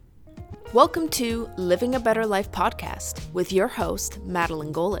Welcome to Living a Better Life podcast with your host,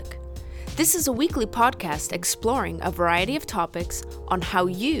 Madeline Golick. This is a weekly podcast exploring a variety of topics on how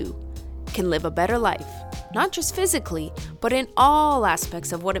you can live a better life, not just physically, but in all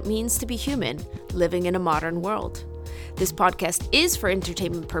aspects of what it means to be human living in a modern world. This podcast is for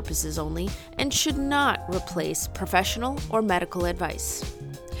entertainment purposes only and should not replace professional or medical advice.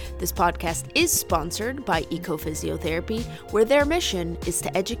 This podcast is sponsored by Ecophysiotherapy, where their mission is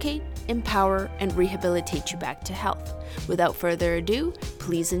to educate, empower, and rehabilitate you back to health. Without further ado,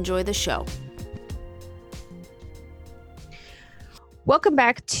 please enjoy the show. Welcome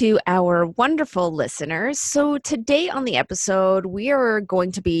back to our wonderful listeners. So today on the episode, we are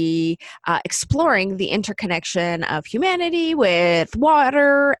going to be exploring the interconnection of humanity with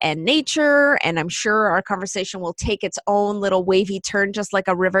water and nature. And I'm sure our conversation will take its own little wavy turn, just like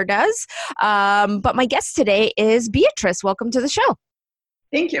a river does. But my guest today is Beatrice. Welcome to the show.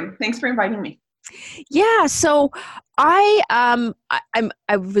 Thank you. Thanks for inviting me. Yeah, so I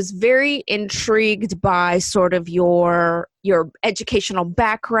was very intrigued by sort of your educational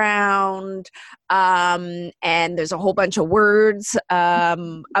background, and there's a whole bunch of words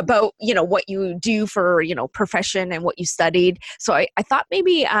about what you do for profession and what you studied. So I thought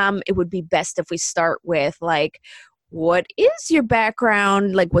maybe it would be best if we start with what is your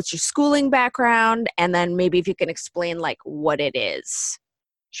background, what's your schooling background, and then maybe if you can explain what it is.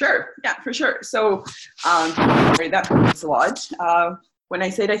 Sure. Yeah, for sure. So that hurts a lot. When I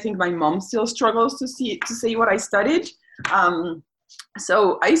said I think my mom still struggles to say what I studied.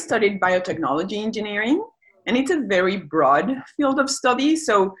 So I studied biotechnology engineering, and it's a very broad field of study.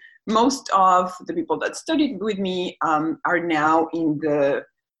 So most of the people that studied with me are now in the,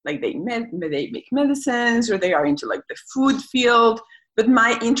 they make medicines, or they are into the food field. But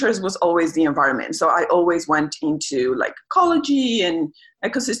my interest was always the environment. So I always went into ecology and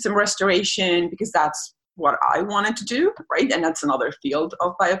ecosystem restoration because that's what I wanted to do, right? And that's another field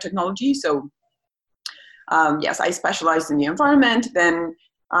of biotechnology. So yes, I specialized in the environment. Then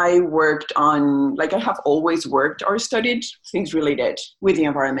I worked on, I have always worked or studied things related with the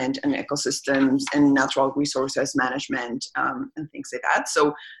environment and ecosystems and natural resources management and things like that.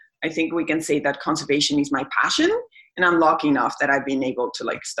 So I think we can say that conservation is my passion. And I'm lucky enough that I've been able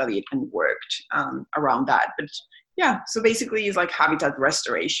to study it and worked around that. But yeah, so basically it's habitat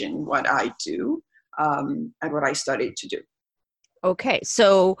restoration, what I do and what I studied to do. Okay,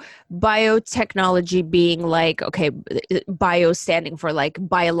 so biotechnology being bio standing for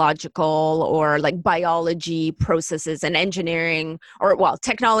biological or biology processes, and engineering, or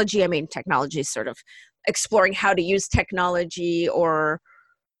technology. I mean, technology is sort of exploring how to use technology or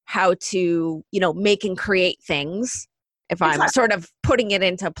how to, make and create things, if Exactly. I'm sort of putting it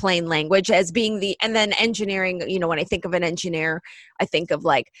into plain language, as being and then engineering, when I think of an engineer, I think of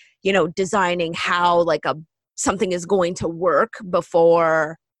designing how something is going to work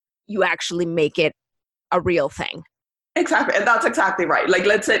before you actually make it a real thing. Exactly. And that's exactly right.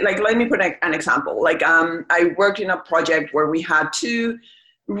 Let's say, let me put an example. I worked in a project where we had to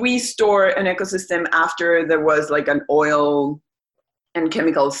restore an ecosystem after there was an oil and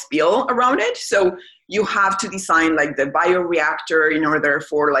chemical spill around it. So you have to design the bioreactor in order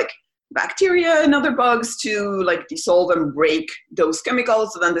for bacteria and other bugs to dissolve and break those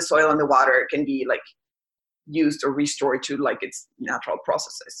chemicals, so then the soil and the water can be used or restored to its natural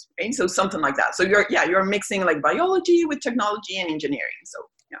processes. Right? So something like that. So you're mixing biology with technology and engineering. So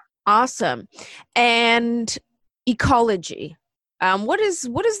yeah. Awesome. And ecology. What is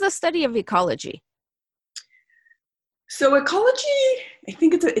the study of ecology? So ecology, I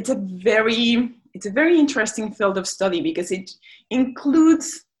think it's a very interesting field of study because it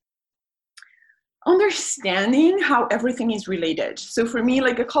includes understanding how everything is related. So for me,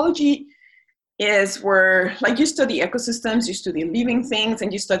 ecology is where you study ecosystems, you study living things,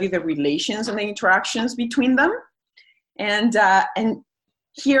 and you study the relations and the interactions between them. And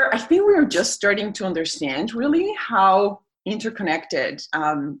here, I think we're just starting to understand really how interconnected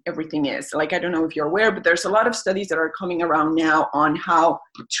everything is. I don't know if you're aware, but there's a lot of studies that are coming around now on how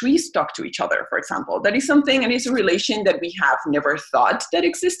trees talk to each other, for example. That is something, and it's a relation that we have never thought that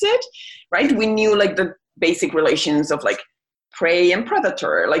existed, right? We knew the basic relations of prey and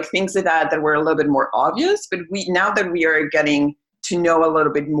predator, things like that were a little bit more obvious. But now that we are getting to know a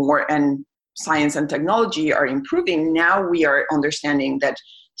little bit more and science and technology are improving, now we are understanding that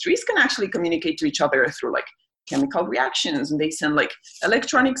trees can actually communicate to each other through chemical reactions, and they send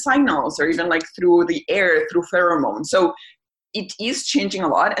electronic signals, or even through the air, through pheromones. So it is changing a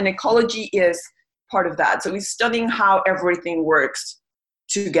lot, and ecology is part of that. So it's studying how everything works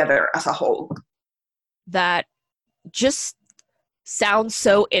together as a whole. That just Sounds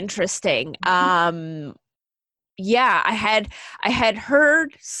so interesting. Yeah, I had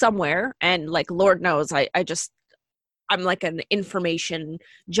heard somewhere, and like Lord knows, I'm like an information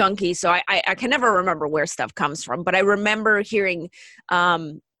junkie, so I can never remember where stuff comes from. But I remember hearing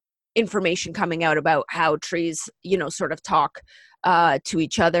information coming out about how trees, sort of talk to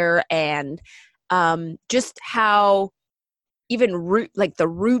each other, and just how even the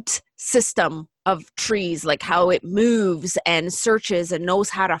root system of trees, like how it moves and searches and knows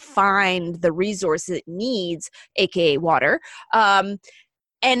how to find the resource it needs, aka water, and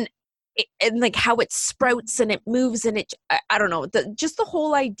like how it sprouts and it moves, and I don't know, just the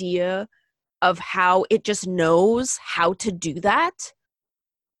whole idea of how it just knows how to do that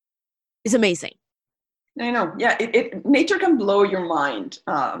is amazing. I know. Yeah, nature can blow your mind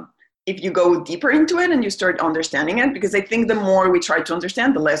if you go deeper into it and you start understanding it. Because I think the more we try to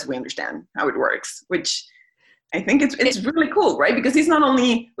understand, the less we understand how it works. Which I think it's really cool, right? Because it's not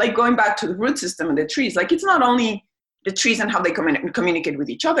only like going back to the root system and the trees. Like it's not only the trees and how they communicate with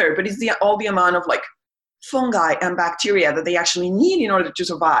each other, but it's all the amount of like fungi and bacteria that they actually need in order to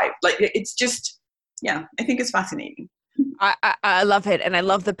survive. Like it's just, yeah, I think it's fascinating. I love it. And I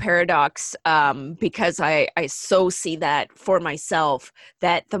love the paradox because I so see that for myself,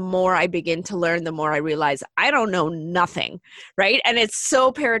 that the more I begin to learn, the more I realize I don't know nothing, right? And it's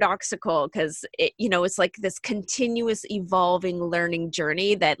so paradoxical because, it's like this continuous evolving learning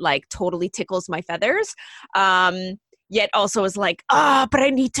journey that like totally tickles my feathers. Yet also is like, but I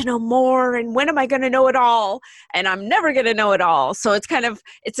need to know more. And when am I going to know it all? And I'm never going to know it all. So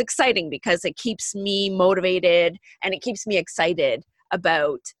it's exciting because it keeps me motivated and it keeps me excited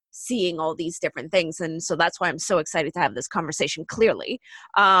about seeing all these different things. And so that's why I'm so excited to have this conversation clearly,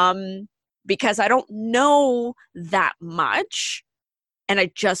 because I don't know that much and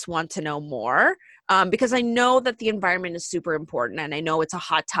I just want to know more. Because I know that the environment is super important and I know it's a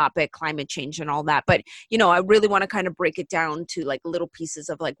hot topic, climate change and all that. But, I really want to kind of break it down to like little pieces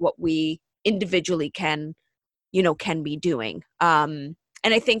of like what we individually can be doing. And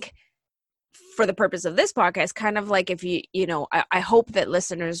I think for the purpose of this podcast, kind of like if I hope that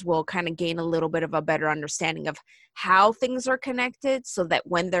listeners will kind of gain a little bit of a better understanding of how things are connected so that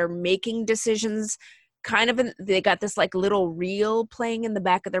when they're making decisions, they got this like little reel playing in the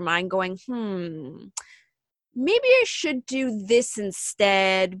back of their mind going, maybe I should do this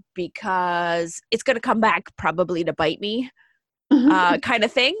instead because it's going to come back probably to bite me, kind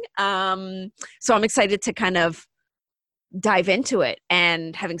of thing. So I'm excited to kind of dive into it.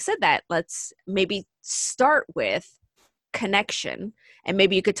 And having said that, let's maybe start with connection. And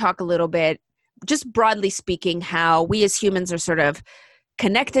maybe you could talk a little bit, just broadly speaking, how we as humans are sort of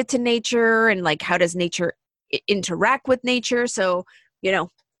connected to nature and like how does nature interact with nature. So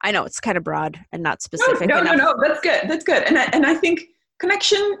I know it's kind of broad and not specific enough. No, that's good. And I think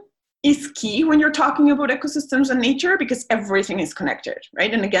connection is key when you're talking about ecosystems and nature because everything is connected,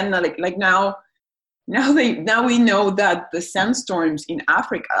 right? And again, like now we know that the sandstorms in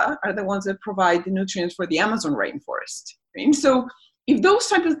Africa are the ones that provide the nutrients for the Amazon rainforest, right? So if those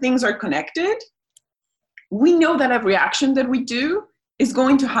type of things are connected, we know that every action that we do is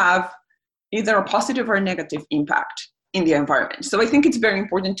going to have either a positive or a negative impact in the environment. So I think it's very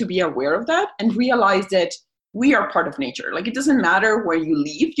important to be aware of that and realize that we are part of nature. Like it doesn't matter where you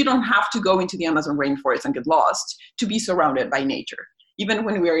live. You don't have to go into the Amazon rainforest and get lost to be surrounded by nature. Even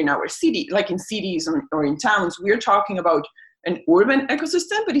when we're in our city, like in cities or in towns, we're talking about an urban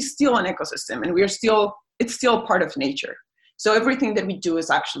ecosystem, but it's still an ecosystem and it's still part of nature. So everything that we do is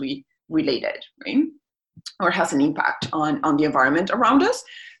actually related, right? Or has an impact on the environment around us.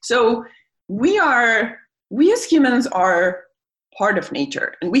 So we as humans are part of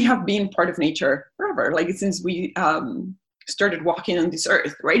nature, and we have been part of nature forever, like since we started walking on this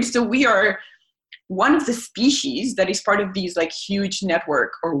earth, right? So we are one of the species that is part of these like huge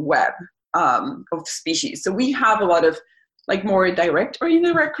network or web of species. So we have a lot of like more direct or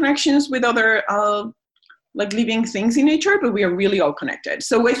indirect connections with other like living things in nature, but we are really all connected.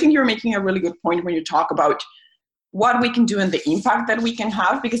 So I think you're making a really good point when you talk about what we can do and the impact that we can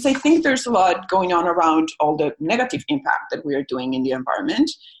have, because I think there's a lot going on around all the negative impact that we are doing in the environment.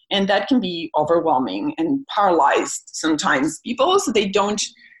 And that can be overwhelming and paralyzed sometimes people, so they don't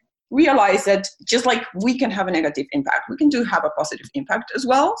realize that just like we can have a negative impact, we can have a positive impact as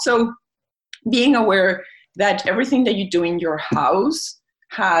well. So being aware that everything that you do in your house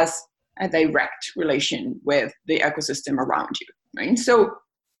has a direct relation with the ecosystem around you, right? So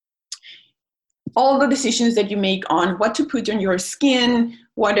all the decisions that you make on what to put on your skin,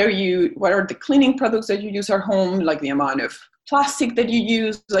 what are the cleaning products that you use at home, like the amount of plastic that you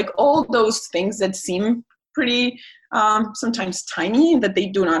use, like all those things that seem pretty sometimes tiny, and that they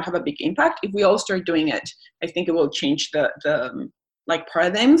do not have a big impact. If we all start doing it, I think it will change the like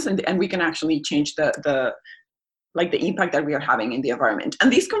paradigms, and we can actually change the impact that we are having in the environment.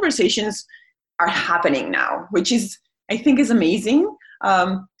 And these conversations are happening now, which is, I think, is amazing,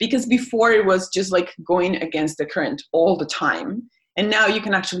 because before it was just like going against the current all the time. And now you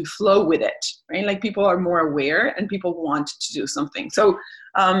can actually flow with it, right? Like people are more aware and people want to do something. So,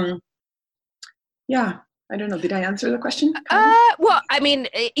 yeah, I don't know. Did I answer the question? Well, I mean,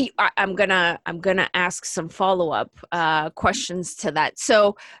 I'm gonna ask some follow-up questions to that.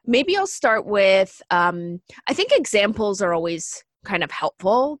 So maybe I'll start with, I think examples are always kind of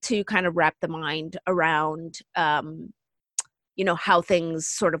helpful to kind of wrap the mind around, how things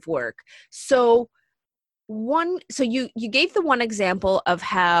sort of work. So you gave the one example of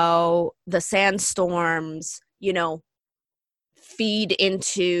how the sandstorms, feed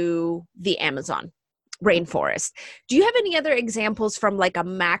into the Amazon rainforest. Do you have any other examples from like a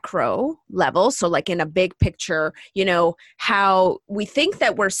macro level? So like in a big picture, how we think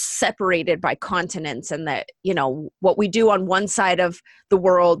that we're separated by continents and that, what we do on one side of the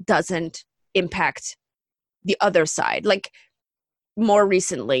world doesn't impact the other side. Like more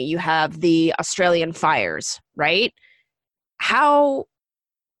recently, you have the Australian fires, right? How,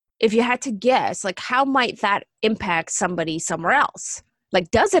 if you had to guess, like how might that impact somebody somewhere else? Like,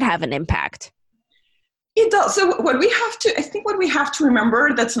 does it have an impact? It does. So what we have to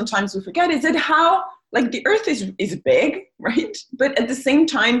remember that sometimes we forget is that how, like, the earth is big, right? But at the same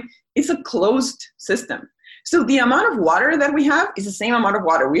time, it's a closed system. So the amount of water that we have is the same amount of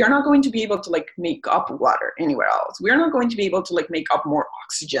water. We are not going to be able to like make up water anywhere else. We are not going to be able to like make up more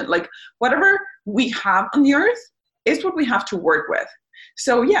oxygen. Like whatever we have on the earth is what we have to work with.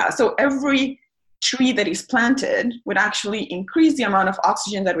 So yeah, so every tree that is planted would actually increase the amount of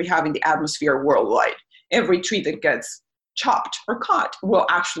oxygen that we have in the atmosphere worldwide. Every tree that gets chopped or cut will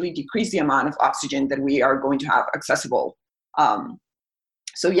actually decrease the amount of oxygen that we are going to have accessible.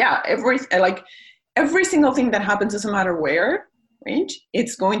 So yeah, every single thing that happens, doesn't matter where, right?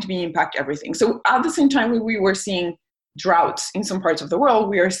 It's going to be impact everything. So at the same time, we were seeing droughts in some parts of the world,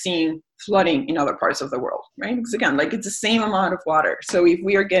 we are seeing flooding in other parts of the world, right? Because again, like it's the same amount of water. So if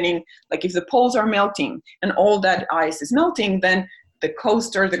we are getting, like if the poles are melting and all that ice is melting, then the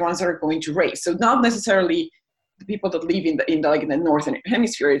coasts are the ones that are going to raise. So not necessarily the people that live in the northern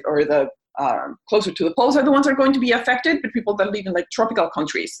hemisphere or the closer to the poles are the ones that are going to be affected, but people that live in like tropical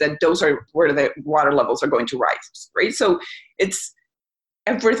countries, that those are where the water levels are going to rise, right? So it's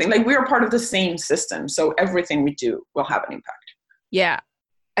everything, like we are part of the same system. So everything we do will have an impact. Yeah.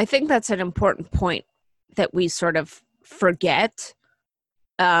 I think that's an important point that we sort of forget.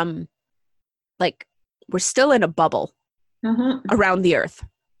 Like we're still in a bubble around the earth.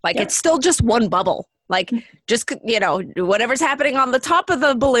 Like it's still just one bubble. Like just, whatever's happening on the top of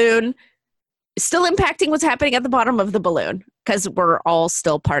the balloon is still impacting what's happening at the bottom of the balloon, because we're all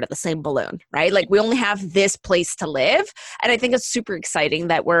still part of the same balloon, right? Like we only have this place to live. And I think it's super exciting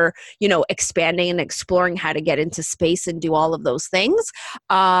that we're, expanding and exploring how to get into space and do all of those things.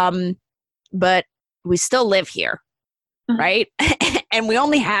 But we still live here, right? And we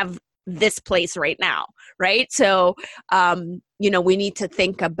only have this place right now, right? So, we need to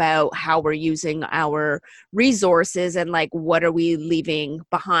think about how we're using our resources and like, what are we leaving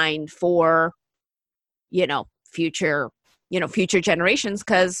behind for, future generations?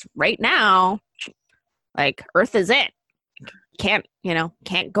 Because right now, like Earth is it. Can't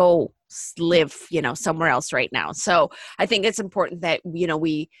go live, somewhere else right now. So I think it's important that,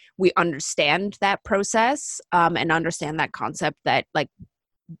 we understand that process and understand that concept that like,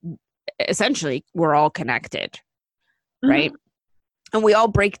 essentially we're all connected, right? And we all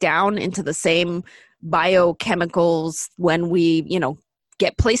break down into the same biochemicals when we,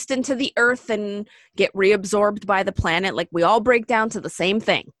 get placed into the earth and get reabsorbed by the planet. Like we all break down to the same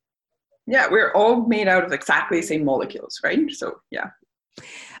thing. Yeah, we're all made out of exactly the same molecules, right? So yeah.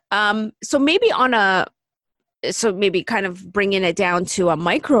 So maybe kind of bringing it down to a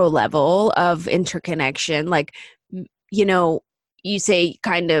micro level of interconnection, like, you say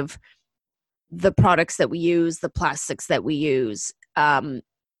kind of the products that we use, the plastics that we use, how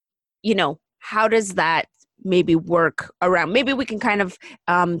does that maybe work around? Maybe we can kind of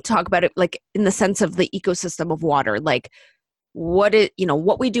talk about it like in the sense of the ecosystem of water, like what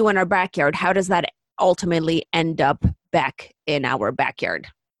we do in our backyard, how does that ultimately end up back in our backyard?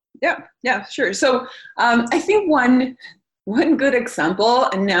 Yeah, sure. So I think one good example,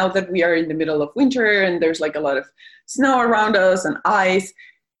 and now that we are in the middle of winter and there's like a lot of snow around us and ice,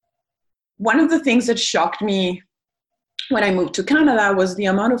 one of the things that shocked me when I moved to Canada was the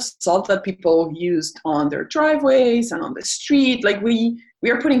amount of salt that people used on their driveways and on the street. Like we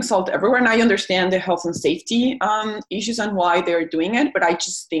are putting salt everywhere, and I understand the health and safety issues and why they're doing it, but I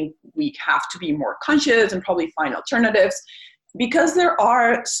just think we have to be more conscious and probably find alternatives, because there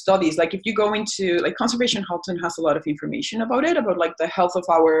are studies, like if you go into, like Conservation Halton has a lot of information about it, about like the health of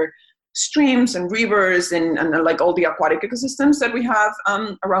our streams and rivers and like all the aquatic ecosystems that we have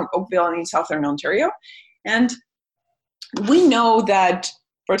around Oakville and in Southern Ontario. And we know that,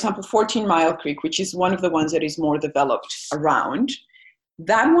 for example, 14 Mile Creek, which is one of the ones that is more developed around,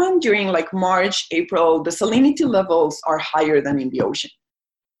 that one during like March, April, the salinity levels are higher than in the ocean.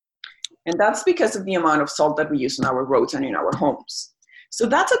 And that's because of the amount of salt that we use on our roads and in our homes. So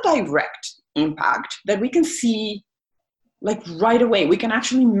that's a direct impact that we can see like right away. We can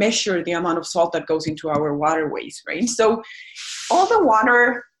actually measure the amount of salt that goes into our waterways, right? So all the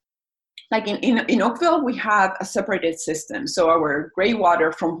water, like in Oakville, we have a separated system. So our gray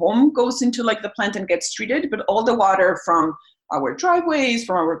water from home goes into like the plant and gets treated, but all the water from our driveways,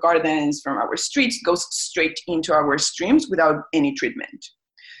 from our gardens, from our streets goes straight into our streams without any treatment.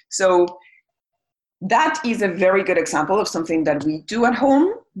 So that is a very good example of something that we do at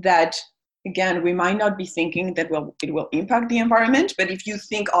home that, again, we might not be thinking that it will impact the environment, but if you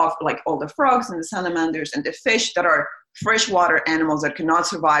think of like all the frogs and the salamanders and the fish that are freshwater animals that cannot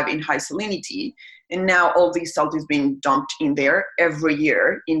survive in high salinity, and now all this salt is being dumped in there every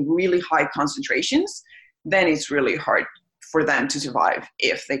year in really high concentrations, then it's really hard for them to survive,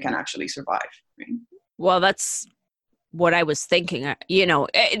 if they can actually survive. Right? Well, that's what I was thinking,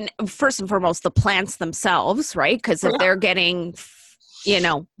 and first and foremost, the plants themselves, right? Because if they're getting,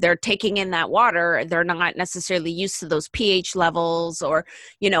 they're taking in that water, they're not necessarily used to those pH levels or,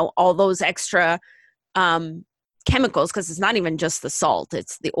 all those extra chemicals, because it's not even just the salt,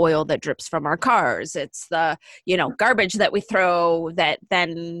 it's the oil that drips from our cars, it's the garbage that we throw that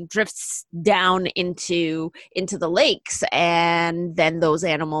then drifts down into the lakes, and then those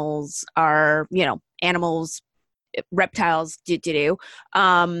animals are reptiles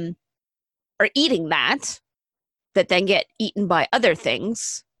are eating that then get eaten by other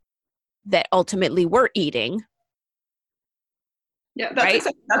things that ultimately we're eating. Yeah,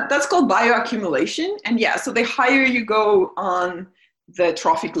 that's called bioaccumulation. And yeah, so the higher you go on the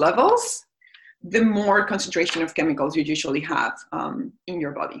trophic levels, the more concentration of chemicals you usually have in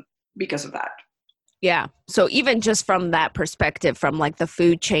your body because of that. Yeah. So even just from that perspective, from like the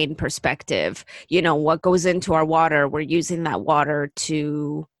food chain perspective, what goes into our water, we're using that water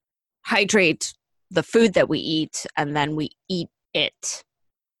to hydrate the food that we eat, and then we eat it.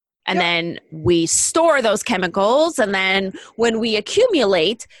 And then we store those chemicals. And then when we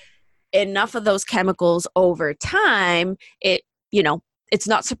accumulate enough of those chemicals over time, it's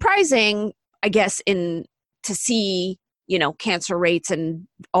not surprising, I guess, to see, cancer rates and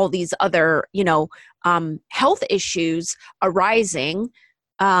all these other, health issues arising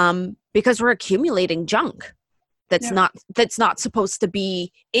because we're accumulating junk that's not supposed to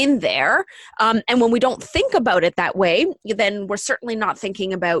be in there. And when we don't think about it that way, then we're certainly not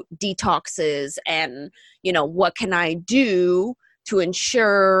thinking about detoxes and, what can I do to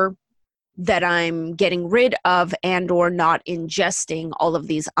ensure that I'm getting rid of and or not ingesting all of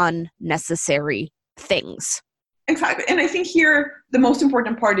these unnecessary things. Exactly. And I think here, the most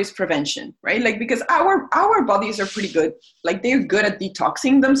important part is prevention, right? Like, because our bodies are pretty good. Like, they're good at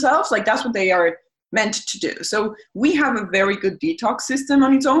detoxing themselves. Like, that's what they are meant to do. So we have a very good detox system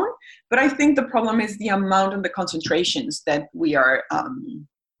on its own. But I think the problem is the amount and the concentrations that we are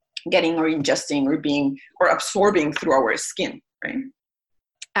getting or ingesting or absorbing through our skin, right?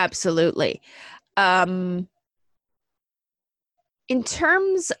 Absolutely. In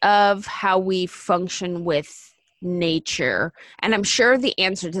terms of how we function with nature, and I'm sure the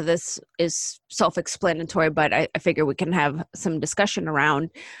answer to this is self-explanatory, but I figure we can have some discussion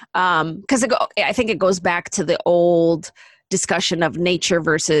around, because I think it goes back to the old discussion of nature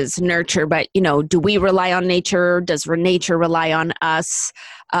versus nurture. But do we rely on nature? Does nature rely on us?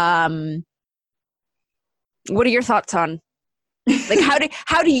 What are your thoughts on, like,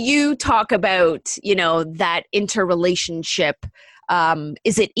 how do you talk about that interrelationship?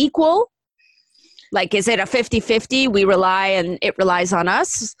 Is it equal? Like, is it a 50-50? We rely and it relies on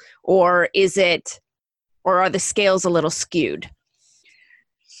us, or are the scales a little skewed?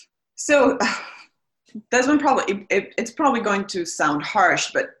 So that's one probably, it's probably going to sound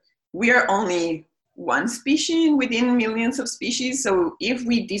harsh, but we are only one species within millions of species. So if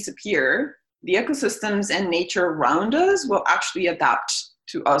we disappear, the ecosystems and nature around us will actually adapt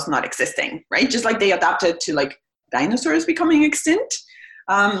to us not existing, right? Just like they adapted to like dinosaurs becoming extinct.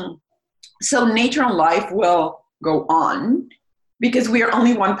 So nature and life will go on because we are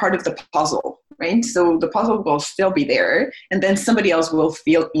only one part of the puzzle, right? So the puzzle will still be there, and then somebody else will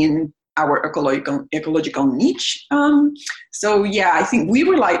fill in our ecological niche. So yeah, I think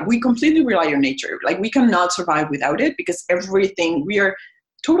we completely rely on nature. Like we cannot survive without it because everything, we are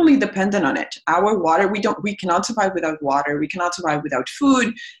totally dependent on it. Our water, we cannot survive without water. We cannot survive without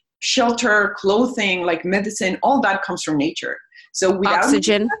food, shelter, clothing, like medicine, all that comes from nature. So without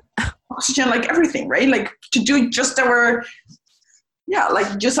oxygen, like everything, right? Like to do just our,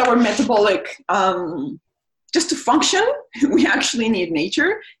 just our metabolic, just to function, we actually need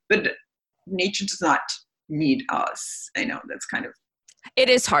nature, but nature does not need us. I know that's kind of... It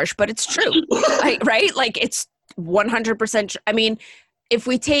is harsh, but it's true, right? Like it's 100%. I mean, if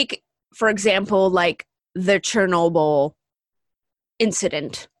we take, for example, like the Chernobyl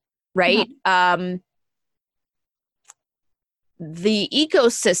incident, right? Mm-hmm. The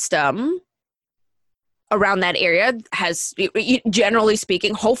ecosystem around that area has, generally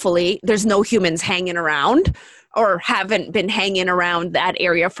speaking, hopefully there's no humans hanging around or haven't been hanging around that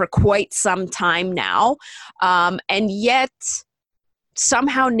area for quite some time now. And yet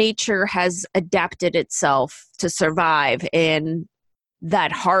somehow nature has adapted itself to survive in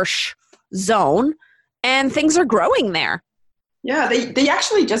that harsh zone, and things are growing there. Yeah, they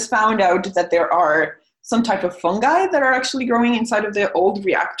actually just found out that there are some type of fungi that are actually growing inside of the old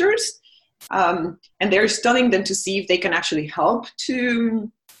reactors. And they're studying them to see if they can actually help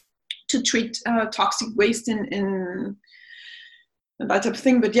to treat toxic waste in that type of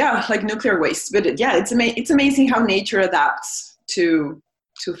thing. But yeah, like nuclear waste. But yeah, it's amazing how nature adapts to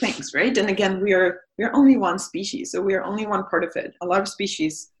things, right? And again, we're only one species, so we are only one part of it. A lot of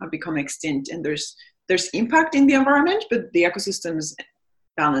species have become extinct, and there's impact in the environment, but the ecosystems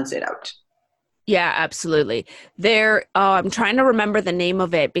balance it out. Yeah, absolutely. I'm trying to remember the name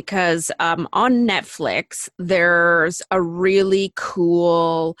of it because on Netflix, there's a really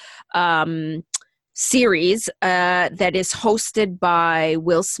cool series that is hosted by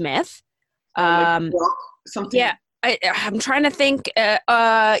Will Smith. Like something. Yeah, I'm trying to think.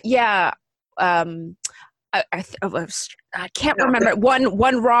 I can't remember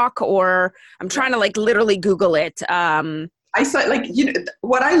one rock, or I'm trying to like literally Google it. I saw, like,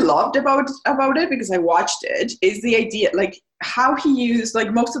 what I loved about it, because I watched it, is the idea, like how he used,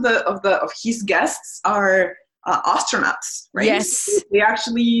 like most of his guests are astronauts, right? Yes, they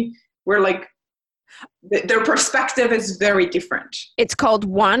actually were like, their perspective is very different. It's called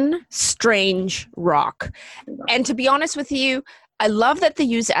One Strange Rock, and to be honest with you, I love that they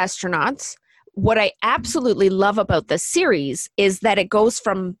use astronauts. What I absolutely love about this series is that it goes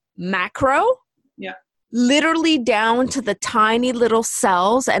from macro, literally down to the tiny little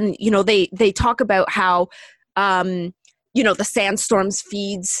cells. And, they talk about how, the sandstorms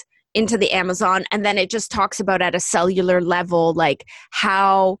feeds into the Amazon. And then it just talks about at a cellular level, like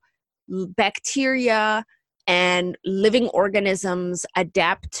how bacteria and living organisms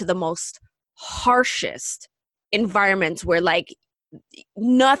adapt to the most harshest environments where like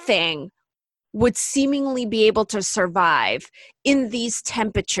nothing would seemingly be able to survive in these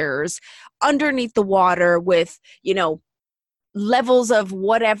temperatures underneath the water with, levels of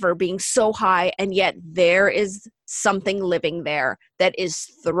whatever being so high. And yet there is something living there that is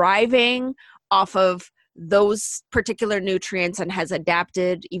thriving off of those particular nutrients and has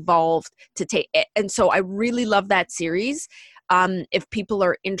adapted, evolved to take it. And so I really love that series. If people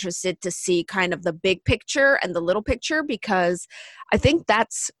are interested to see kind of the big picture and the little picture, because I think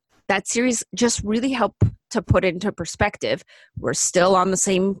that series just really helped to put into perspective. We're still on the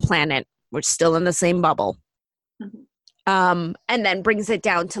same planet. We're still in the same bubble. Mm-hmm. And then brings it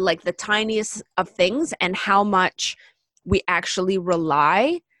down to like the tiniest of things and how much we actually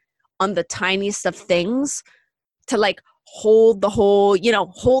rely on the tiniest of things to like hold the whole,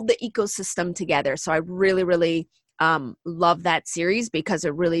 hold the ecosystem together. So I really, really love that series because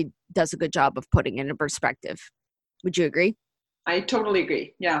it really does a good job of putting it in perspective. Would you agree? I totally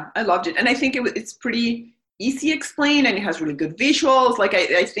agree. Yeah, I loved it. And I think it's pretty easy explained, and it has really good visuals. Like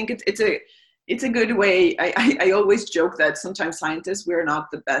I think it's a good way. I always joke that sometimes scientists, we're not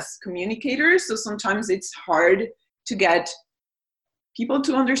the best communicators. So sometimes it's hard to get people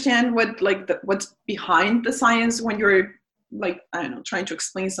to understand what's behind the science when you're like, I don't know, trying to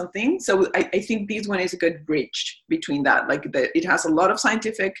explain something. So I think this one is a good bridge between that. Like it has a lot of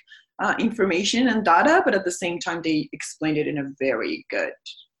scientific information and data, but at the same time, they explained it in a very good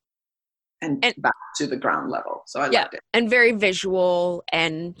and back to the ground level. So I liked it. And very visual.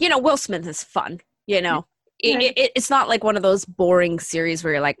 And, Will Smith is fun, It's not like one of those boring series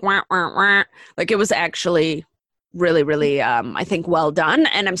where you're like, wah, wah, wah. Like it was actually really, really, I think well done.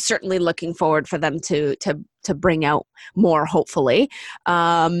 And I'm certainly looking forward for them to bring out more, hopefully.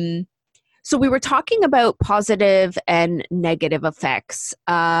 So we were talking about positive and negative effects.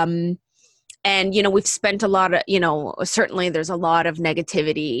 And, we've spent a lot of, certainly there's a lot of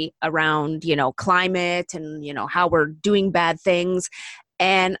negativity around, climate and, how we're doing bad things.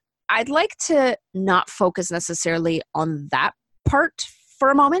 And I'd like to not focus necessarily on that part for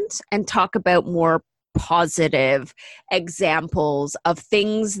a moment and talk about more positive examples of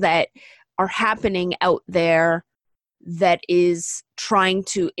things that are happening out there that is trying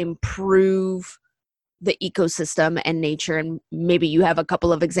to improve the ecosystem and nature. And maybe you have a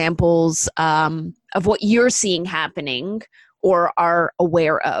couple of examples of what you're seeing happening or are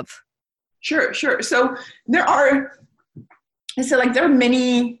aware of. Sure. So there are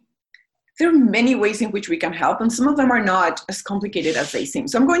many ways in which we can help, and some of them are not as complicated as they seem.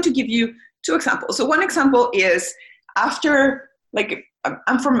 So I'm going to give you two examples. So one example is after,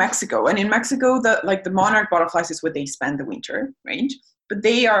 I'm from Mexico, and in Mexico, the monarch butterflies is where they spend the winter, right? But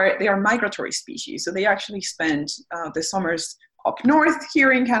they are migratory species, so they actually spend the summers up north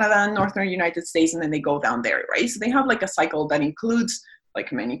here in Canada, northern United States, and then they go down there, right? So they have a cycle that includes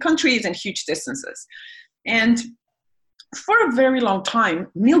many countries and huge distances. And for a very long time,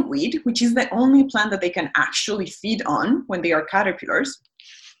 milkweed, which is the only plant that they can actually feed on when they are caterpillars,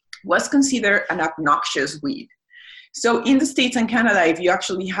 was considered an obnoxious weed. So in the States and Canada, if you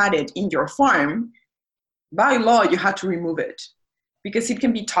actually had it in your farm, by law, you had to remove it because it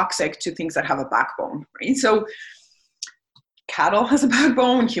can be toxic to things that have a backbone, right? So cattle has a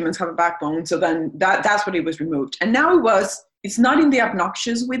backbone, humans have a backbone. So then that's what it was removed. And now it's not in the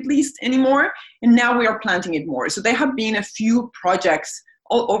obnoxious weed list anymore. And now we are planting it more. So there have been a few projects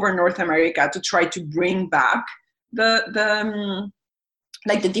all over North America to try to bring back the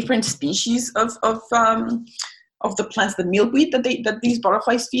different species of the plants, the milkweed that these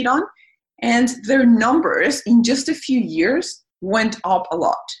butterflies feed on. And their numbers in just a few years went up a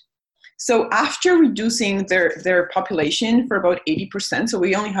lot. So after reducing their population for about 80%, so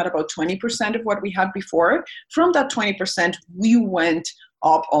we only had about 20% of what we had before, from that 20%, we went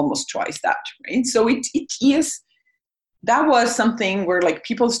up almost twice that, right? So that was something where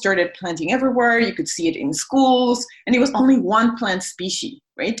people started planting everywhere. You could see it in schools, and it was only one plant species,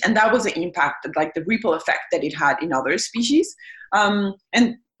 right? And that was the impact, the ripple effect that it had in other species.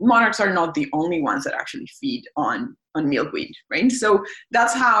 And monarchs are not the only ones that actually feed on milkweed, right? So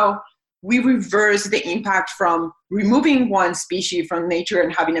that's how we reverse the impact from removing one species from nature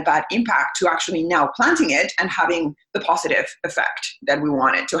and having a bad impact to actually now planting it and having the positive effect that we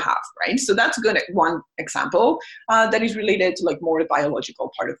want it to have, right? So that's one example that is related to more the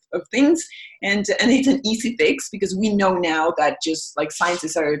biological part of things. And it's an easy fix because we know now that just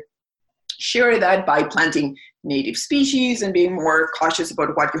scientists are sure that by planting native species and being more cautious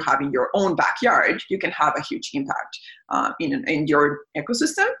about what you have in your own backyard, you can have a huge impact in your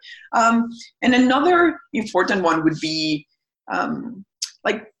ecosystem. And another important one would be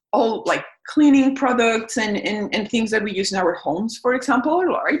cleaning products and things that we use in our homes, for example,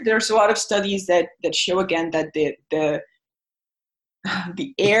 right? There's a lot of studies that show again that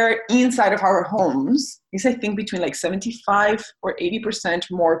the air inside of our homes is, I think, between 75 or 80%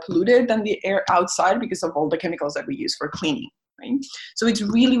 more polluted than the air outside because of all the chemicals that we use for cleaning, right? So it's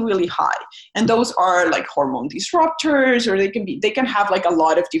really, really high. And those are hormone disruptors, or they can have a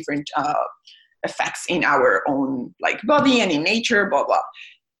lot of different effects in our own body and in nature, blah, blah.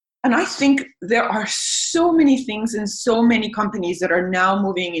 And I think there are so many things and so many companies that are now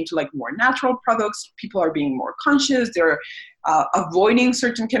moving into more natural products. People are being more conscious. They're avoiding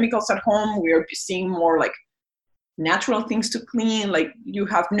certain chemicals at home. We are seeing more natural things to clean. You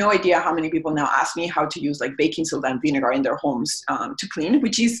have no idea how many people now ask me how to use baking soda and vinegar in their homes to clean,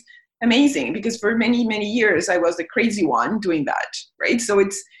 which is amazing because for many, many years I was the crazy one doing that, right? So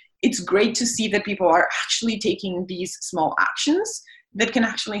it's great to see that people are actually taking these small actions that can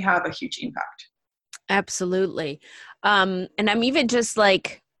actually have a huge impact. Absolutely. And I'm even just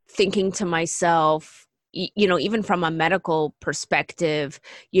thinking to myself, even from a medical perspective,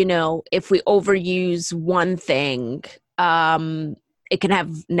 if we overuse one thing, it can have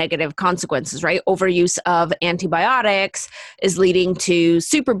negative consequences, right? Overuse of antibiotics is leading to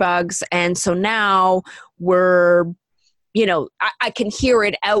superbugs. And so now we're I can hear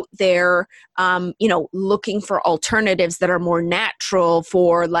it out there, looking for alternatives that are more natural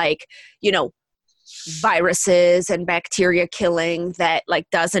for viruses and bacteria killing that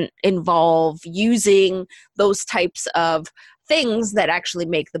doesn't involve using those types of things that actually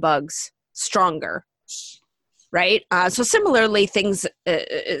make the bugs stronger, right? So similarly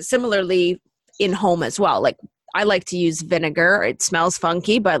in home as well. I like to use vinegar. It smells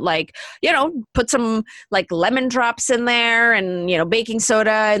funky, but like, put some like lemon drops in there and, baking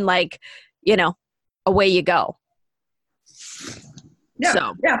soda and like, away you go. Yeah.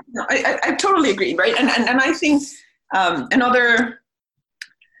 So. Yeah. No, I totally agree. Right. And I think another,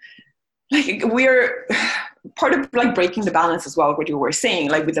 like we're part of like breaking the balance as well, what you were saying,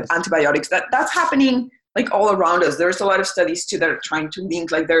 like with the antibiotics, that's happening like all around us. There's a lot of studies too that are trying to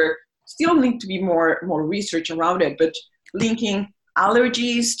link, like there still need to be more research around it, but linking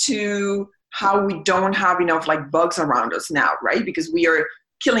allergies to how we don't have enough like bugs around us now, right? Because we are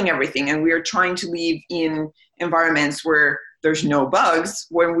killing everything and we are trying to live in environments where there's no bugs,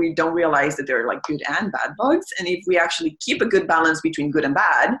 when we don't realize that there are like good and bad bugs. And if we actually keep a good balance between good and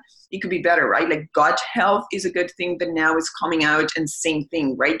bad, it could be better, right? Like gut health is a good thing that now is coming out, and same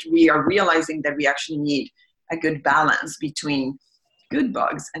thing, right? We are realizing that we actually need a good balance between good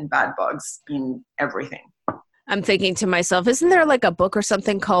bugs and bad bugs in everything. I'm thinking to myself, isn't there like a book or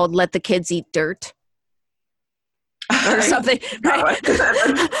something called Let the Kids Eat Dirt? Or something, right?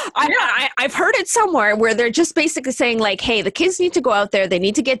 I've heard it somewhere where they're just basically saying like, hey, the kids need to go out there. They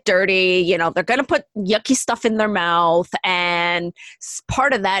need to get dirty. They're going to put yucky stuff in their mouth. And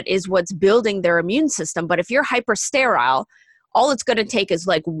part of that is what's building their immune system. But if you're hyper sterile, all it's going to take is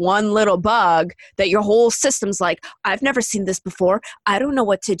like one little bug that your whole system's like, I've never seen this before. I don't know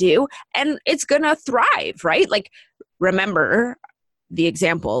what to do. And it's going to thrive, right? Like, remember the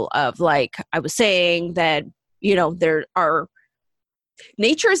example of like, I was saying that,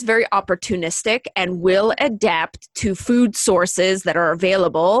 nature is very opportunistic and will adapt to food sources that are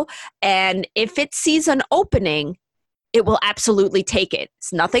available. And if it sees an opening, it will absolutely take it.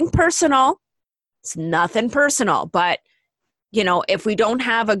 It's nothing personal. But, if we don't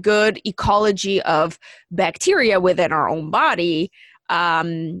have a good ecology of bacteria within our own body,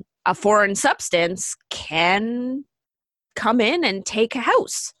 a foreign substance can come in and take a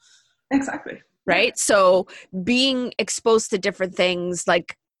house. Exactly. Right. So being exposed to different things,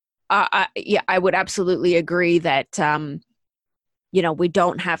 like, I would absolutely agree that, we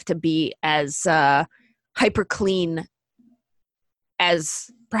don't have to be as hyper clean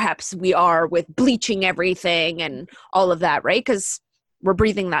as perhaps we are with bleaching everything and all of that. Right. Because we're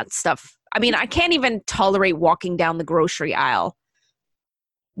breathing that stuff. I mean, I can't even tolerate walking down the grocery aisle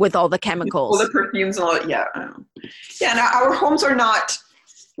with all the chemicals. All the perfumes and all that. Yeah. Yeah. And our homes are not,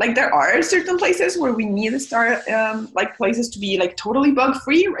 like there are certain places where we need to start like places to be like totally bug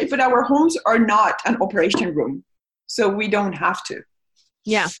free, right? But our homes are not an operation room, so we don't have to.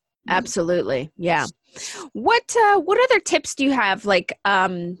 Yeah, absolutely. Yeah. What other tips do you have? Like,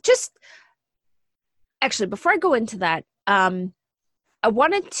 just actually before I go into that, I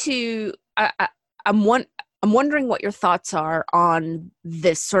wanted to. I'm wondering what your thoughts are on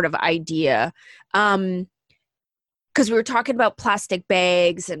this sort of idea. Because we were talking about plastic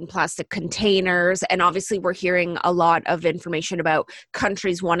bags and plastic containers, and obviously we're hearing a lot of information about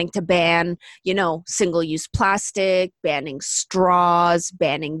countries wanting to ban, single-use plastic, banning straws,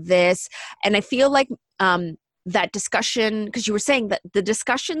 banning this. And I feel like that discussion, because you were saying that the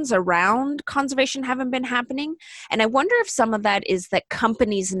discussions around conservation haven't been happening. And I wonder if some of that is that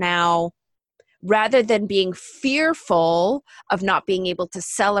companies now, rather than being fearful of not being able to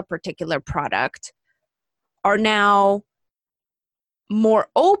sell a particular product, are now more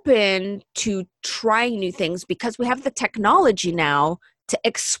open to trying new things because we have the technology now to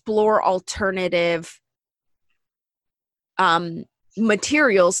explore alternative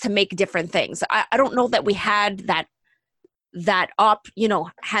materials to make different things. I don't know that we had had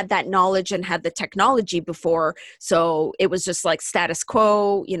that knowledge and had the technology before. So it was just like status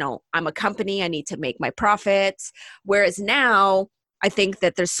quo, I'm a company, I need to make my profits. Whereas now, I think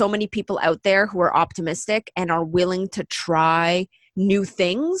that there's so many people out there who are optimistic and are willing to try new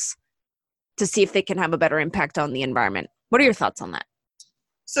things to see if they can have a better impact on the environment. What are your thoughts on that?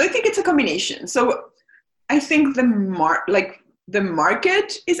 So I think it's a combination. So I think the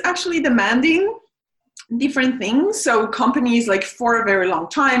market is actually demanding different things. So companies, like for a very long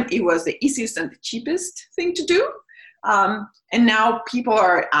time, it was the easiest and the cheapest thing to do. And now people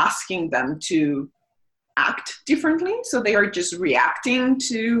are asking them to act differently. So they are just reacting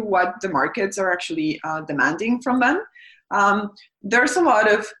to what the markets are actually demanding from them. There's a lot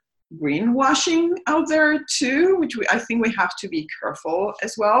of greenwashing out there too, which I think we have to be careful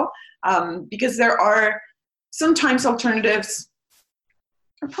as well, because there are sometimes alternatives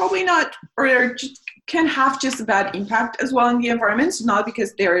are probably not, or they're just, can have just a bad impact as well in the environment. So not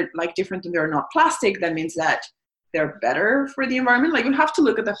because they're like different and they're not plastic, that means that they're better for the environment. Like you have to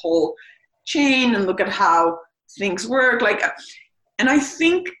look at the whole chain and look at how things work. Like, and I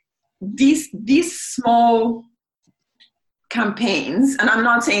think these small campaigns, and I'm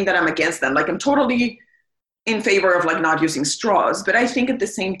not saying that I'm against them. Like, I'm totally in favor of like not using straws, but I think at the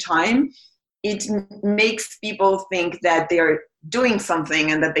same time, it makes people think that they're doing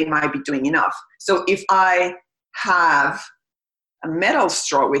something and that they might be doing enough. So if I have a metal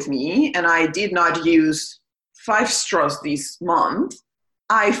straw with me and I did not use 5 straws this month,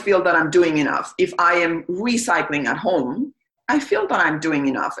 I feel that I'm doing enough. If I am recycling at home, I feel that I'm doing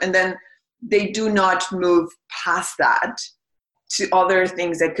enough. And then they do not move past that to other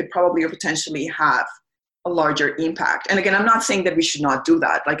things that could probably or potentially have a larger impact. And again, I'm not saying that we should not do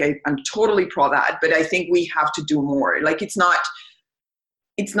that. Like, I'm totally pro that, but I think we have to do more. Like, it's not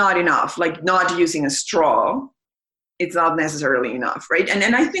enough. Like, not using a straw, it's not necessarily enough, right?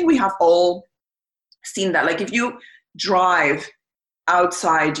 And I think we have all seen that. Like, if you drive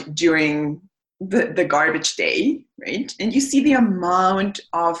outside during the garbage day, right, and you see the amount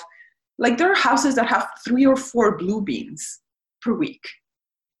of, like, there are houses that have 3 or 4 blue bins per week.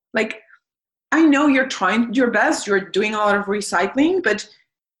 Like, I know you're trying your best, you're doing a lot of recycling, but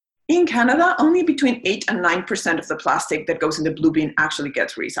in Canada, only between 8 and 9% of the plastic that goes in the blue bin actually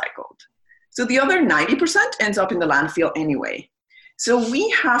gets recycled. So the other 90% ends up in the landfill anyway. So we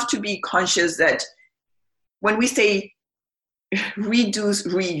have to be conscious that when we say reduce,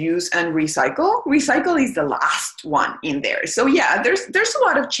 reuse, and recycle is the last one in there. So yeah, there's a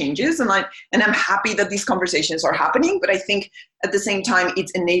lot of changes, and I'm happy that these conversations are happening, but I think at the same time,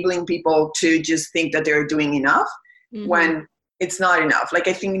 it's enabling people to just think that they're doing enough when it's not enough. Like,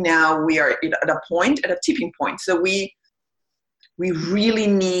 I think now we are at a tipping point. So we really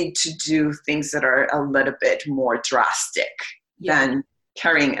need to do things that are a little bit more drastic than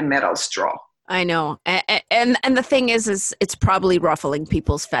carrying a metal straw. I know. And the thing is it's probably ruffling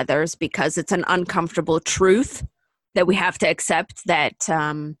people's feathers because it's an uncomfortable truth that we have to accept that,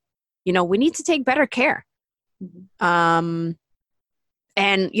 we need to take better care. And,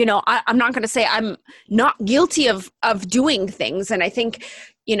 I'm not going to say I'm not guilty of doing things. And I think,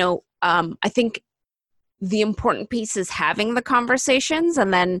 I think the important piece is having the conversations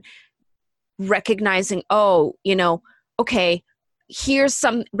and then recognizing, okay, here's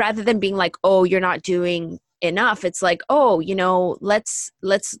some, rather than being like, oh, you're not doing enough. It's like, oh, let's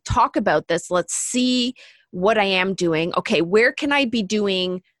talk about this. Let's see what I am doing. Okay, where can I be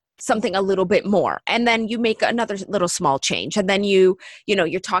doing something a little bit more? And then you make another little small change. And then you're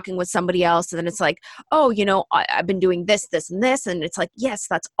talking with somebody else. And then it's like, oh, I've been doing this, this, and this. And it's like, yes,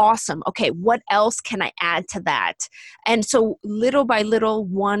 that's awesome. Okay, what else can I add to that? And so little by little,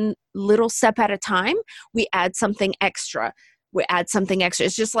 one little step at a time, we add something extra.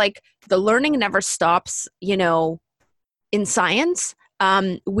 It's just like the learning never stops, in science.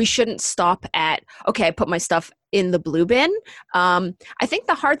 We shouldn't stop at, okay, I put my stuff in the blue bin. I think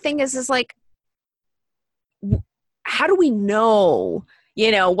the hard thing is like, how do we know,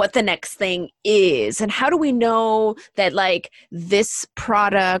 what the next thing is? And how do we know that like this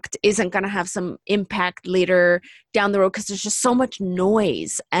product isn't going to have some impact later down the road? Because there's just so much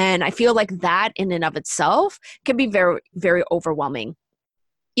noise. And I feel like that in and of itself can be very, very overwhelming.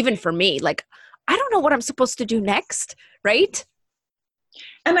 Even for me, like, I don't know what I'm supposed to do next, right?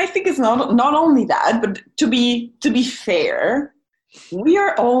 And I think it's not only that, but to be fair, we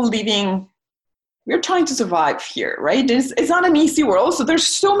are all we're trying to survive here, right? It's not an easy world. So there's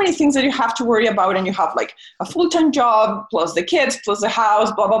so many things that you have to worry about, and you have like a full-time job, plus the kids, plus the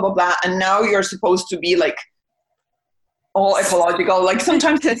house, blah, blah, blah, blah. And now you're supposed to be like all ecological. Like,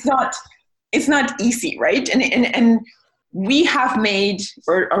 sometimes it's not easy, right? And we have made,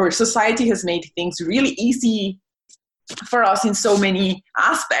 or our society has made things really easy for us in so many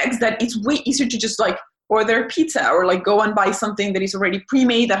aspects that it's way easier to just like order pizza or like go and buy something that is already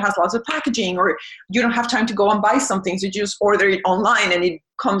pre-made that has lots of packaging, or you don't have time to go and buy something, so you just order it online and it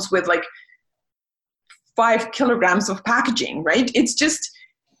comes with like 5 kilograms of packaging, right? It's just,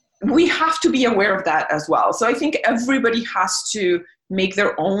 we have to be aware of that as well. So I think everybody has to make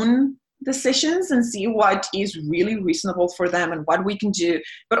their own decisions and see what is really reasonable for them and what we can do,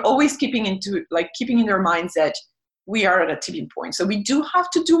 but always keeping in their minds that we are at a tipping point. So we do have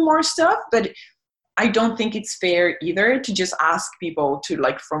to do more stuff, but I don't think it's fair either to just ask people to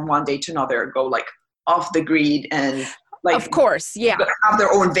like from one day to another go like off the grid and like, of course, yeah, have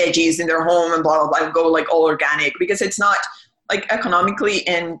their own veggies in their home and blah, blah, blah, and go like all organic, because it's not like economically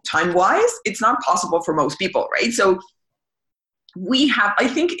and time wise, it's not possible for most people. Right. So I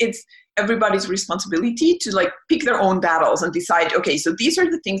think it's everybody's responsibility to like pick their own battles and decide, okay, so these are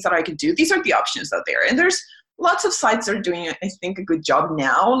the things that I can do. These are the options out there. And there's lots of sites are doing, I think, a good job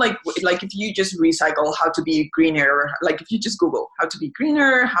now. Like if you just recycle how to be greener, like if you just Google how to be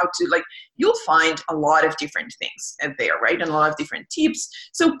greener, how to like, you'll find a lot of different things there, right? And a lot of different tips.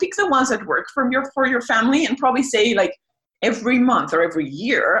 So pick the ones that work for your family, and probably say like every month or every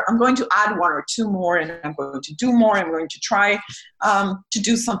year, I'm going to add one or two more, and I'm going to do more. I'm going to try to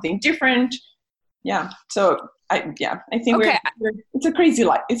do something different. Yeah. So I think it's a crazy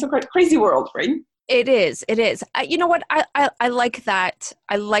life. It's a crazy world, right? It is. It is. You know what? I like that.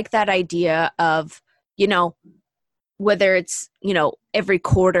 I like that idea of, you know, whether it's, you know, every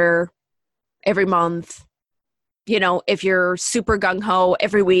quarter, every month, you know, if you're super gung-ho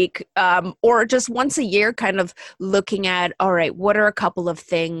every week, or just once a year, kind of looking at, all right, what are a couple of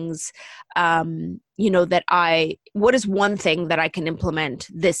things, you know, what is one thing that I can implement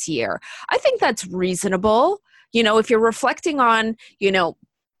this year? I think that's reasonable. You know, if you're reflecting on, you know,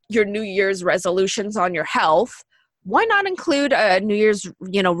 your New Year's resolutions on your health, why not include a New Year's,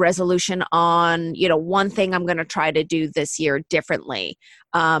 you know, resolution on, you know, one thing I'm going to try to do this year differently,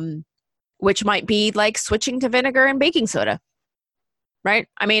 which might be like switching to vinegar and baking soda, right?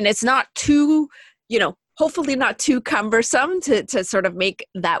 I mean, it's not too, you know, hopefully not too cumbersome to sort of make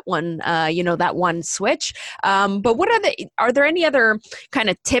that one, you know, that one switch. But are there any other kind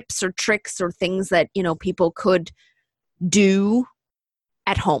of tips or tricks or things that, you know, people could do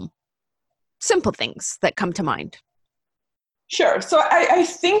at home? Simple things that come to mind. Sure. So I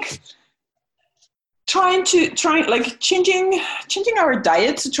think changing our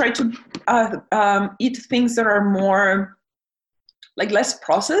diet to try to eat things that are more like less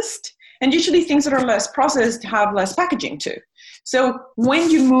processed, and usually things that are less processed have less packaging too. So when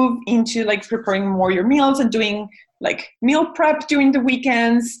you move into like preparing more your meals and doing like meal prep during the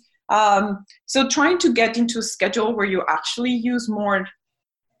weekends, so trying to get into a schedule where you actually use more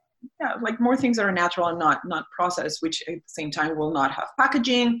things that are natural and not processed, which at the same time will not have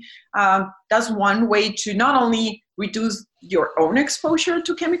packaging. That's one way to not only reduce your own exposure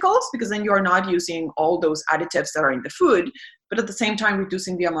to chemicals, because then you're not using all those additives that are in the food, but at the same time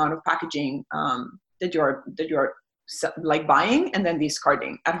reducing the amount of packaging that you're like buying and then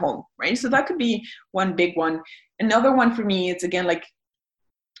discarding at home, right? So that could be one big one. Another one for me, it's again like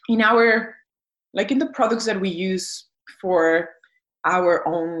in the products that we use for our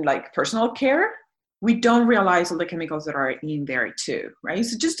own like personal care, we don't realize all the chemicals that are in there too, right?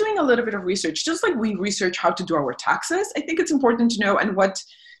 So just doing a little bit of research, just like we research how to do our taxes, I think it's important to know, and what,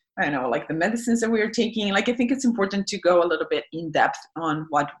 I don't know, like the medicines that we are taking, like I think it's important to go a little bit in depth on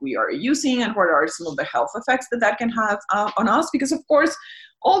what we are using and what are some of the health effects that can have on us, because of course,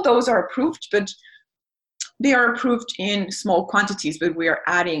 all those are approved, but they are approved in small quantities, but we are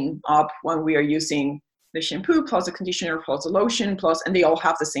adding up when we are using the shampoo plus the conditioner plus the lotion and they all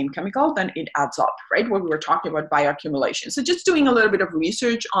have the same chemical, then it adds up, right? What we were talking about bioaccumulation. So just doing a little bit of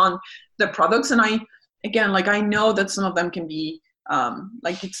research on the products. And I know that some of them can be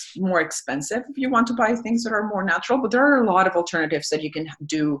it's more expensive if you want to buy things that are more natural, but there are a lot of alternatives that you can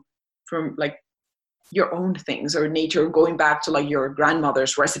do from like your own things or nature, going back to like your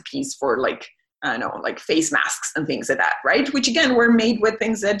grandmother's recipes for like, I don't know, like face masks and things like that, right? Which again, were made with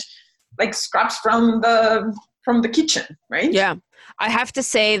things that like scraps from the kitchen, right? Yeah. I have to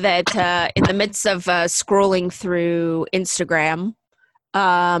say that in the midst of scrolling through Instagram,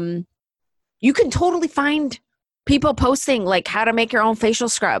 you can totally find people posting like how to make your own facial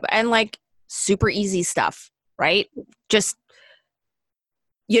scrub and like super easy stuff, right? Just,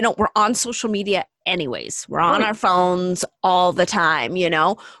 you know, we're on social media anyways. We're on our phones all the time, you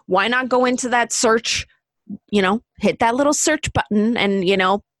know? Why not go into that search, you know, hit that little search button and, you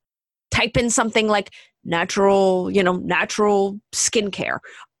know, type in something like natural skincare.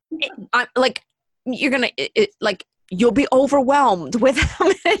 You'll be overwhelmed with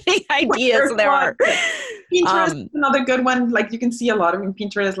how many ideas there are. Pinterest is another good one. Like you can see a lot of in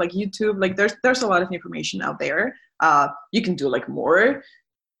Pinterest, like YouTube, like there's a lot of information out there. You can do like more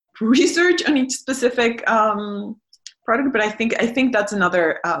research on each specific product, but I think that's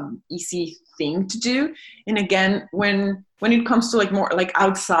another easy thing to do. And again, when it comes to like more like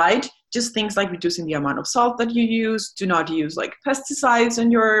outside, just things like reducing the amount of salt that you use. Do not use like pesticides on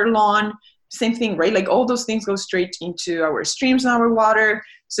your lawn. Same thing, right? Like all those things go straight into our streams and our water.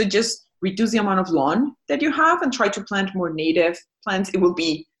 So just reduce the amount of lawn that you have and try to plant more native plants. It will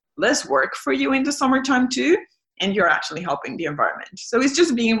be less work for you in the summertime too, and you're actually helping the environment. So it's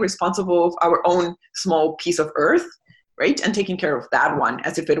just being responsible of our own small piece of earth, right? And taking care of that one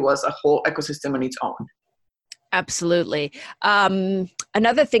as if it was a whole ecosystem on its own. Absolutely.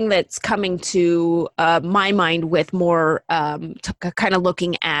 Another thing that's coming to my mind with more kind of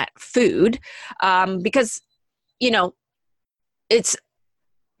looking at food, because it's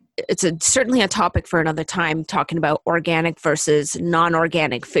certainly a topic for another time, talking about organic versus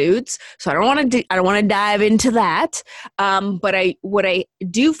non-organic foods. So I don't want to dive into that. But what I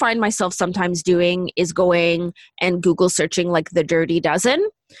do find myself sometimes doing is going and Google searching like the Dirty Dozen,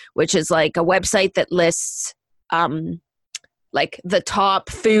 which is like a website that lists like the top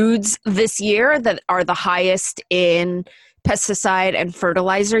foods this year that are the highest in pesticide and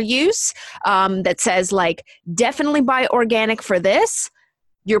fertilizer use. That says like, definitely buy organic for this.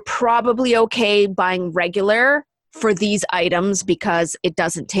 You're probably okay buying regular for these items because it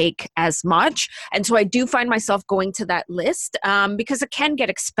doesn't take as much. And so I do find myself going to that list because it can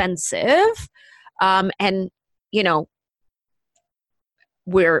get expensive. And,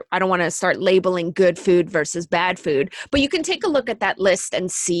 I don't want to start labeling good food versus bad food, but you can take a look at that list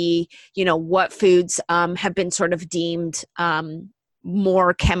and see, what foods have been sort of deemed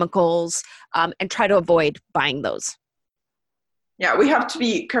more chemicals and try to avoid buying those. Yeah, we have to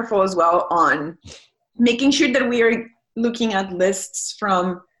be careful as well on making sure that we are looking at lists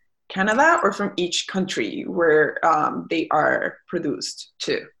from Canada or from each country where they are produced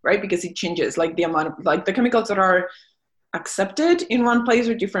too, right? Because it changes, like the amount of, like the chemicals that are accepted in one place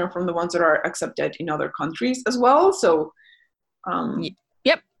are different from the ones that are accepted in other countries as well. So,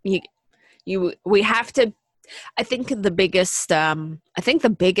 yep, we have to. I think the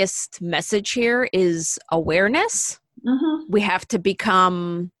biggest message here is awareness. Mm-hmm. We have to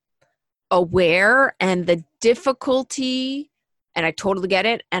become aware, and the difficulty, and I totally get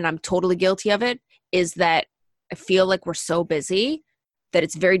it, and I'm totally guilty of it, is that I feel like we're so busy that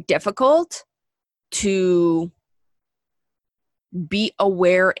it's very difficult to be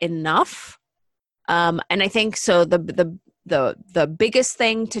aware enough. And I think so the biggest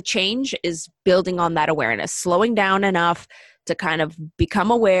thing to change is building on that awareness, slowing down enough to kind of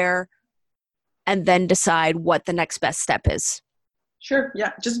become aware and then decide what the next best step is. Sure.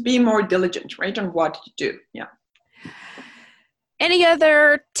 Yeah. Just be more diligent, right? On what you do. Yeah. Any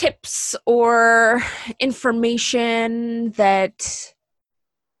other tips or information that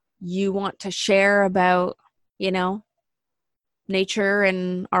you want to share about, nature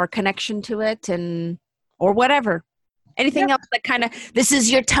and our connection to it, and or whatever? Anything else that kind of, this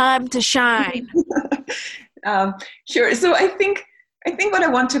is your time to shine? Sure. So I think what I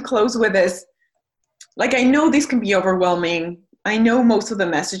want to close with is, like, I know this can be overwhelming. I know most of the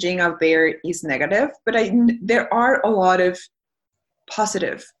messaging out there is negative, but there are a lot of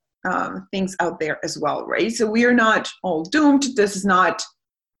positive things out there as well, right? So we are not all doomed. This is not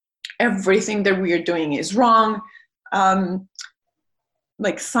everything that we are doing is wrong.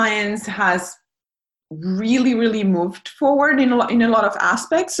 Like science has really, really moved forward in a lot of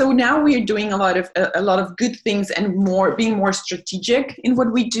aspects. So now we are doing a lot of good things and being more strategic in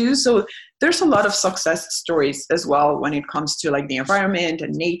what we do. So there's a lot of success stories as well when it comes to like the environment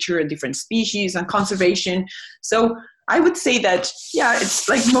and nature and different species and conservation. So I would say that, yeah, it's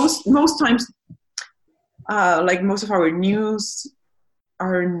like most times, like most of our news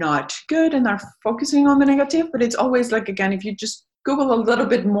are not good and are focusing on the negative, but it's always like, again, if you just Google a little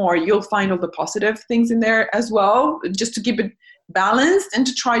bit more, you'll find all the positive things in there as well, just to keep it balanced and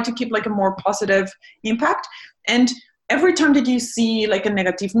to try to keep like a more positive impact. And every time that you see like a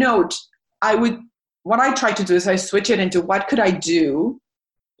negative note, what I try to do is I switch it into what could I do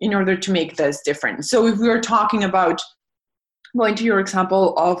in order to make this different. So if we are talking about, going to your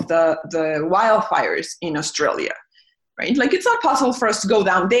example of the wildfires in Australia, right? Like it's not possible for us to go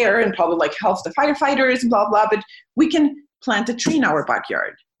down there and probably like help the firefighters and blah, blah, but we can plant a tree in our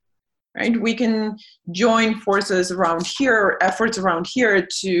backyard, right? We can join forces around here, efforts around here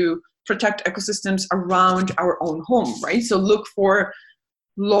to protect ecosystems around our own home, right? So look for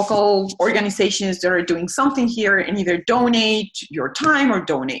local organizations that are doing something here and either donate your time or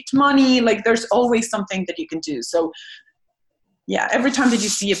donate money. Like there's always something that you can do. So yeah, every time that you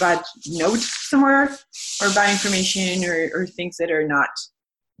see a bad note somewhere or bad information or things that are not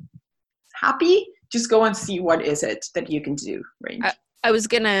happy, just go and see what is it that you can do, right? I was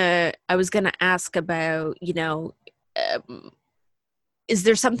gonna ask about, is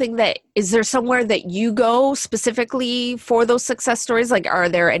there somewhere that you go specifically for those success stories? Like, are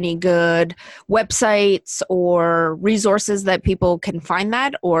there any good websites or resources that people can find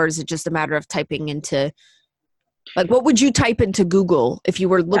that? Or is it just a matter of typing into, like, what would you type into Google if you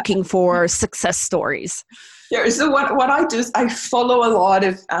were looking for success stories? Yeah, so what I do is I follow a lot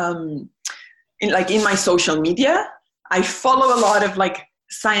of, in my social media, I follow a lot of like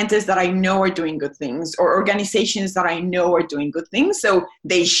scientists that I know are doing good things or organizations that I know are doing good things. So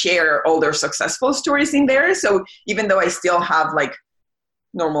they share all their successful stories in there. So even though I still have like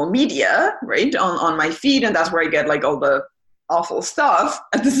normal media, right, on my feed, and that's where I get like all the awful stuff.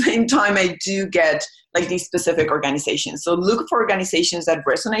 At the same time, I do get like these specific organizations. So look for organizations that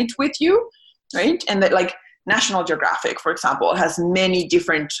resonate with you, right? And that, like National Geographic, for example, has many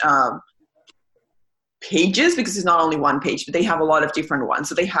different pages, because it's not only one page, but they have a lot of different ones.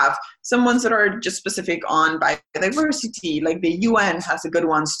 So they have some ones that are just specific on biodiversity, like the UN has a good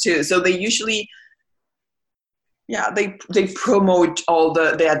ones too. So they usually, they promote all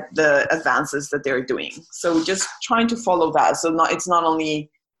the advances that they're doing. So just trying to follow that. So it's not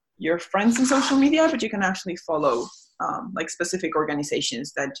only your friends in social media, but you can actually follow like specific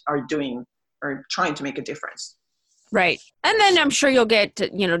organizations that are doing or trying to make a difference. Right. And then I'm sure you'll get,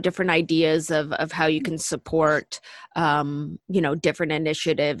 different ideas of how you can support, different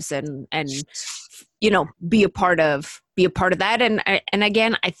initiatives and, be a part of that. And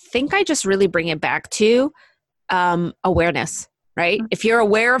again, I think I just really bring it back to awareness, right? Mm-hmm. If you're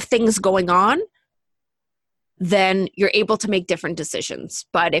aware of things going on, then you're able to make different decisions.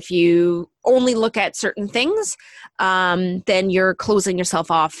 But if you only look at certain things, then you're closing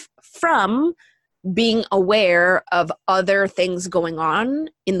yourself off from being aware of other things going on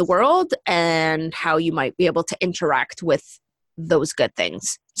in the world and how you might be able to interact with those good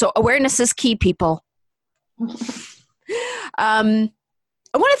things. So awareness is key, people. I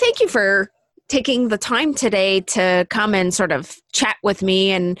want to thank you for taking the time today to come and sort of chat with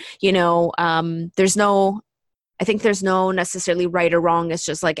me. And, I think there's no necessarily right or wrong. It's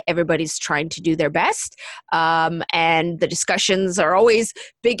just like everybody's trying to do their best. And the discussions are always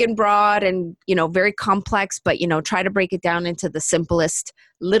big and broad and, very complex, but, try to break it down into the simplest,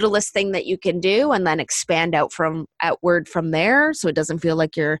 littlest thing that you can do and then expand outward from there. So it doesn't feel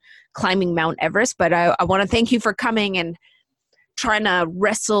like you're climbing Mount Everest. But I want to thank you for coming and trying to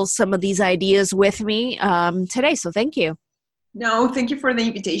wrestle some of these ideas with me today. So thank you. No, thank you for the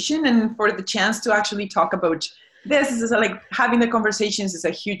invitation and for the chance to actually talk about this. Is like having the conversations is a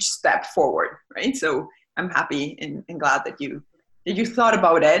huge step forward, right? So I'm happy and glad that you thought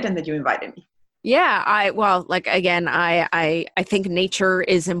about it and that you invited me. Yeah, I think nature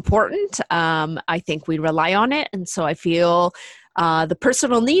is important. I think we rely on it. And so I feel the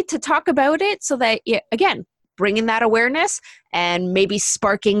personal need to talk about it so that, again, bringing that awareness and maybe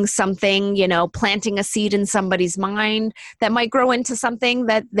sparking something, planting a seed in somebody's mind that might grow into something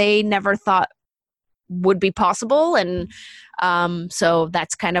that they never thought would be possible. And so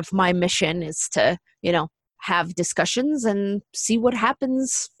that's kind of my mission, is to, have discussions and see what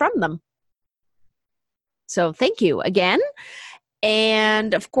happens from them. So thank you again.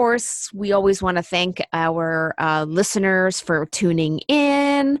 And of course, we always want to thank our listeners for tuning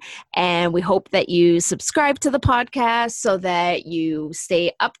in. And we hope that you subscribe to the podcast so that you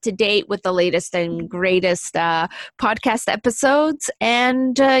stay up to date with the latest and greatest podcast episodes.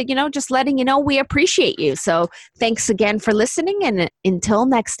 And, just letting you know we appreciate you. So thanks again for listening. And until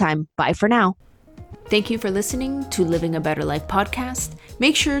next time, bye for now. Thank you for listening to Living a Better Life podcast.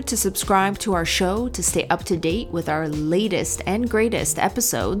 Make sure to subscribe to our show to stay up to date with our latest and greatest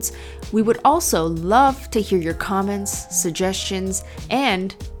episodes. We would also love to hear your comments, suggestions,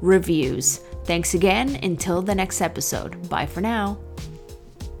 and reviews. Thanks again. Until the next episode. Bye for now.